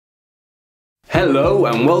Hello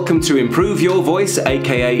and welcome to Improve Your Voice,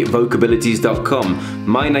 aka vocabilities.com.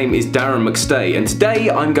 My name is Darren McStay and today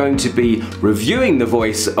I'm going to be reviewing the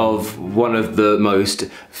voice of one of the most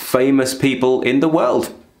famous people in the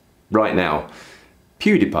world right now,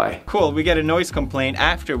 PewDiePie. Cool, we get a noise complaint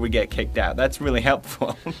after we get kicked out. That's really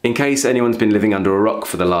helpful. In case anyone's been living under a rock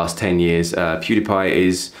for the last 10 years, PewDiePie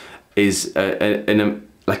is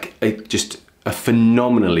just a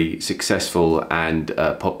phenomenally successful and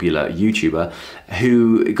popular YouTuber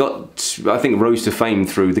who got, I think, rose to fame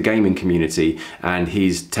through the gaming community and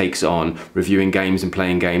his takes on reviewing games and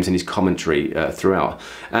playing games and his commentary throughout.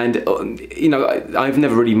 And you know, I've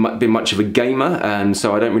never really been much of a gamer, and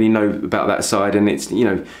so I don't really know about that side, and it's, you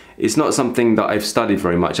know, it's not something that I've studied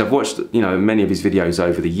very much. I've watched, you know, many of his videos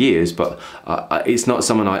over the years, but it's not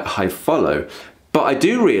someone I follow. But I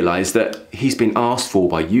do realise that he's been asked for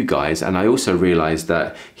by you guys, and I also realise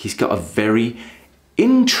that he's got a very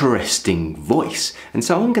interesting voice. And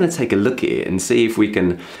so I'm going to take a look at it and see if we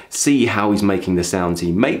can see how he's making the sounds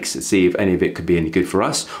he makes, see if any of it could be any good for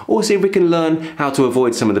us, or see if we can learn how to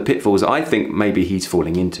avoid some of the pitfalls I think maybe he's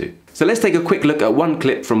falling into. So let's take a quick look at one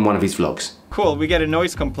clip from one of his vlogs. Cool, we get a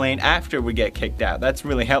noise complaint after we get kicked out. That's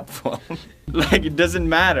really helpful. Like, it doesn't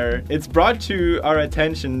matter. It's brought to our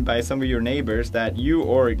attention by some of your neighbors that you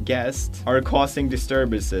or guests are causing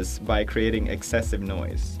disturbances by creating excessive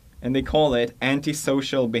noise. And they call it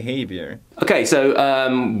antisocial behavior. Okay, so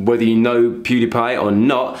whether you know PewDiePie or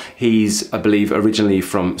not, he's, I believe, originally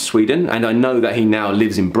from Sweden, and I know that he now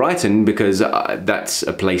lives in Brighton because that's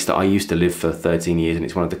a place that I used to live for 13 years, and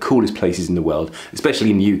it's one of the coolest places in the world,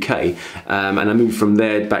 especially in the UK. And I moved from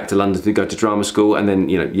there back to London to go to drama school, and then,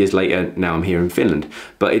 you know, years later, now I'm here in Finland.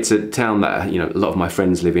 But it's a town that, you know, a lot of my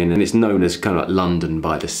friends live in, and it's known as kind of like London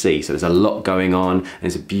by the sea. So there's a lot going on, and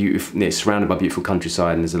it's a beautiful, it's surrounded by beautiful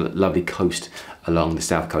countryside, and there's a lovely coast along the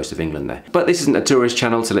south coast of England there. But this isn't a tourist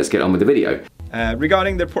channel, so let's get on with the video.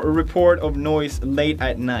 Regarding the report of noise late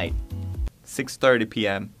at night, 6:30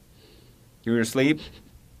 p.m. You're asleep?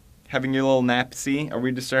 Having your little napsy? Are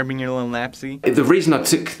we disturbing your little napsy? The reason I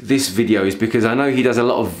took this video is because I know he does a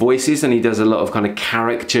lot of voices and he does a lot of kind of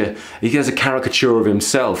caricature. He does a caricature of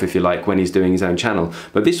himself, if you like, when he's doing his own channel.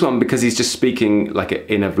 But this one, because he's just speaking like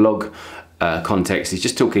in a vlog context, he's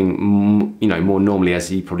just talking, you know, more normally as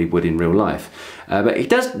he probably would in real life. But he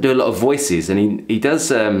does do a lot of voices, and he does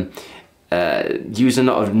use a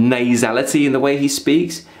lot of nasality in the way he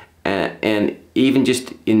speaks, and even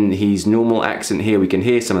just in his normal accent here we can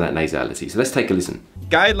hear some of that nasality. So let's take a listen.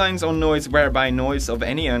 Guidelines on noise whereby noise of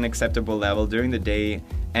any unacceptable level during the day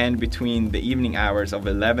and between the evening hours of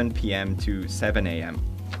 11 p.m. to 7 a.m.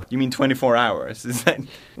 You mean 24 hours? Is that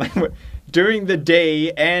like during the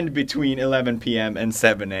day and between 11 p.m. and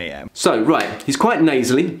 7 a.m. So, right, he's quite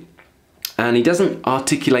nasally and he doesn't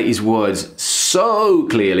articulate his words so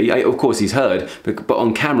clearly. Of course he's heard, but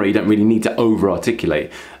on camera you don't really need to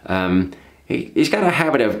over-articulate. He's got a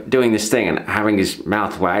habit of doing this thing and having his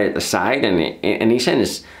mouth wide at the side, and he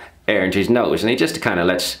sends air into his nose, and he just kind of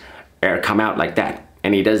lets air come out like that.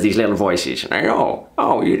 And he does these little voices. You're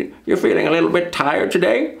feeling a little bit tired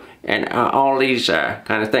today? And all these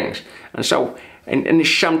kind of things. And so, and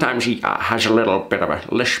sometimes he has a little bit of a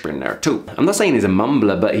lisp in there too. I'm not saying he's a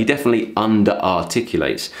mumbler, but he definitely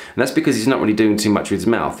under-articulates. And that's because he's not really doing too much with his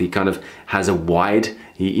mouth. He kind of has a wide,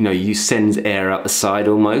 he sends air out the side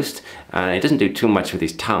almost. And he doesn't do too much with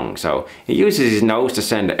his tongue. So he uses his nose to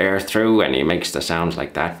send air through, and he makes the sounds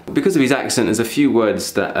like that. Because of his accent, there's a few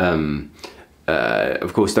words that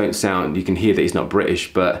of course don't sound, you can hear that he's not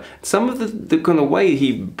British, but some of the kind of way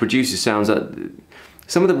he produces sounds,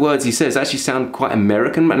 some of the words he says actually sound quite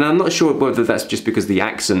American, and I'm not sure whether that's just because the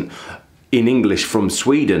accent in English from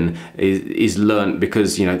Sweden is learnt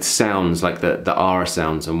because, you know, it sounds like the R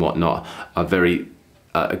sounds and whatnot are very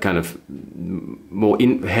kind of more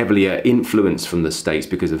heavily influenced from the States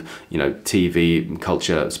because of, you know, TV,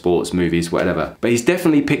 culture, sports, movies, whatever. But he's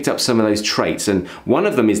definitely picked up some of those traits, and one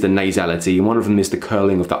of them is the nasality, and one of them is the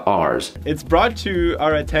curling of the R's. It's brought to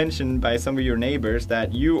our attention by some of your neighbors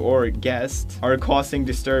that you or guests are causing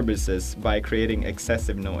disturbances by creating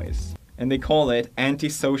excessive noise. And they call it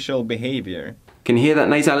antisocial behavior. Can you hear that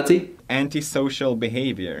nasality? Antisocial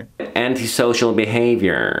behavior. Antisocial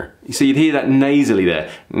behavior. So you'd hear that nasally there.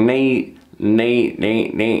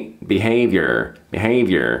 Behavior.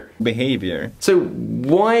 Behavior. So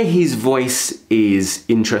why his voice is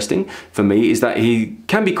interesting for me is that he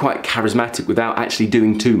can be quite charismatic without actually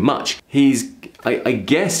doing too much. I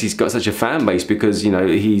guess he's got such a fan base because, you know,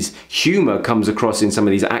 his humor comes across in some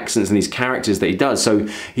of these accents and these characters that he does. So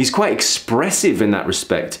he's quite expressive in that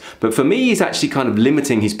respect. But for me, he's actually kind of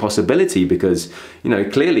limiting his possibility because, you know,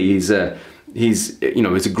 clearly he's he's, you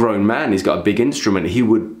know, as a grown man, he's got a big instrument, he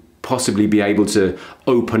would possibly be able to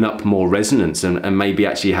open up more resonance and maybe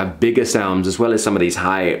actually have bigger sounds as well as some of these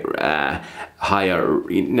higher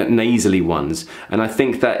nasally ones. And I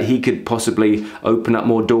think that he could possibly open up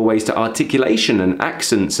more doorways to articulation and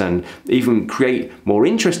accents and even create more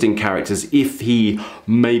interesting characters if he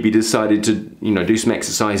maybe decided to, you know, do some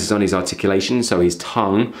exercises on his articulation, so his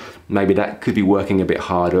tongue, maybe that could be working a bit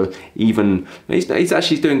harder. Even he's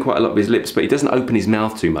actually doing quite a lot of his lips, but he doesn't open his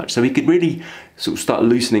mouth too much, so he could really sort of start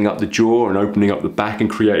loosening up the jaw and opening up the back and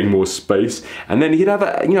creating more space, and then he'd have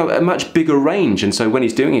a, you know, a much bigger range. And so when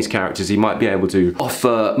he's doing his characters, he might be able to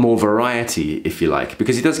offer more variety, if you like,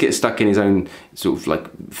 because he does get stuck in his own sort of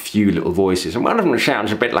like few little voices, and one of them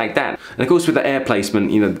sounds a bit like that. And of course with the air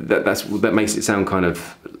placement, you know, that makes it sound kind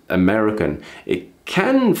of American. It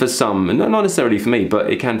can for some, not necessarily for me, but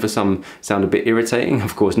it can for some sound a bit irritating.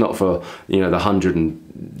 Of course not for, you know, the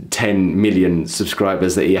 110 million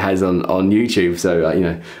subscribers that he has on YouTube. So you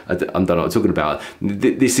know, I don't know what I'm talking about.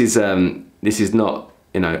 This is not,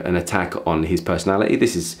 you know, an attack on his personality.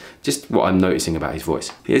 This is just what I'm noticing about his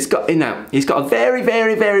voice. He's got a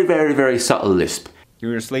very subtle lisp. You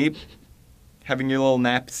were asleep? Having your little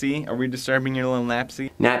napsy? Are we disturbing your little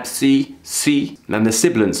napsy? Napsy, C, and the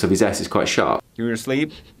sibilance of his S is quite sharp. You were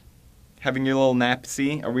asleep? Having your little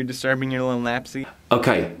napsy? Are we disturbing your little napsy?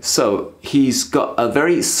 Okay, so he's got a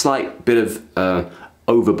very slight bit of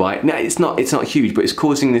overbite. Now it's not huge, but it's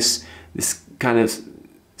causing this kind of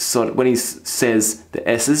sort of, when he says the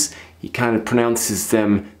S's, he kind of pronounces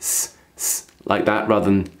them like that rather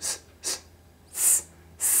than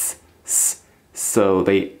so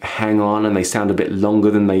they hang on and they sound a bit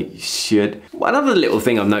longer than they should. Another little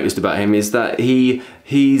thing I've noticed about him is that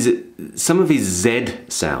some of his Z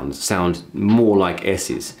sounds sound more like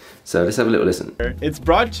S's. So let's have a little listen. It's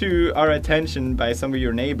brought to our attention by some of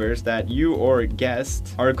your neighbors that you or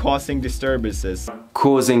guests are causing disturbances.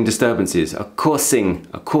 Causing disturbances,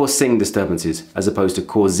 causing disturbances, as opposed to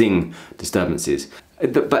causing disturbances.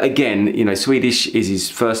 But again, you know, Swedish is his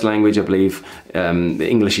first language, I believe.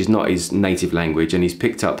 English is not his native language, and he's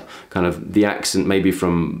picked up kind of the accent maybe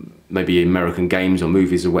from American games or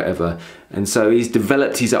movies or whatever. And so he's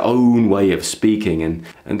developed his own way of speaking, and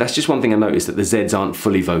that's just one thing I noticed, that the Zs aren't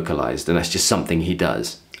fully vocalized, and that's just something he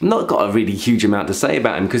does. I've not got a really huge amount to say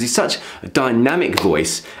about him because he's such a dynamic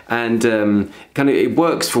voice, and kind of it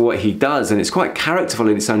works for what he does, and it's quite characterful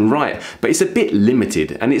in its own right, but it's a bit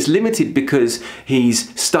limited, and it's limited because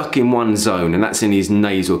he's stuck in one zone, and that's in his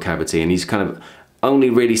nasal cavity, and he's kind of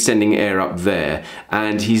only really sending air up there,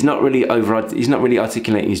 and he's not really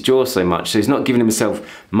articulating his jaw so much, so he's not giving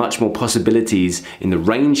himself much more possibilities in the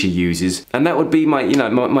range he uses. And that would be my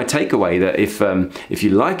takeaway, that if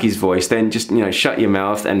you like his voice, then just, you know, shut your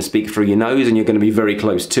mouth and speak through your nose, and you're going to be very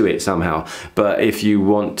close to it somehow. But if you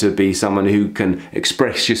want to be someone who can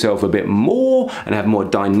express yourself a bit more and have more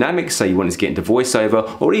dynamics, say you wanted to get into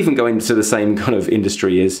voiceover, or even go into the same kind of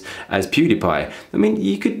industry as PewDiePie, I mean,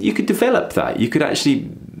 you could develop that. You could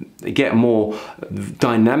actually get more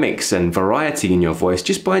dynamics and variety in your voice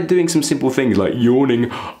just by doing some simple things like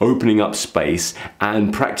yawning, opening up space,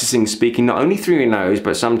 and practicing speaking not only through your nose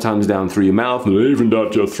but sometimes down through your mouth and even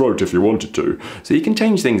down to your throat if you wanted to. So you can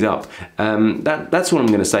change things up. That's what I'm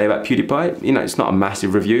going to say about PewDiePie. You know, it's not a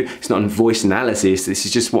massive review, it's not a voice analysis, this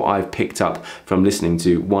is just what I've picked up from listening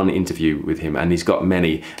to one interview with him, and he's got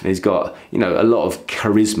many, and he's got, you know, a lot of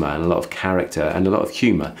charisma and a lot of character and a lot of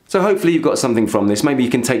humour. So hopefully you've got something from this. Maybe you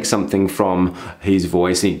can take something from his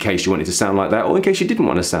voice in case you wanted to sound like that, or in case you didn't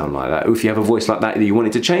want to sound like that. Or if you have a voice like that that you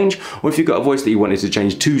wanted to change, or if you've got a voice that you wanted to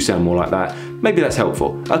change to sound more like that, maybe that's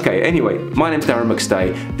helpful. Okay, anyway, my name's Darren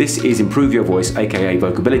McStay. This is Improve Your Voice, aka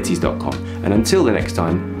vocabilities.com. And until the next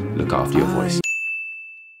time, look after your voice.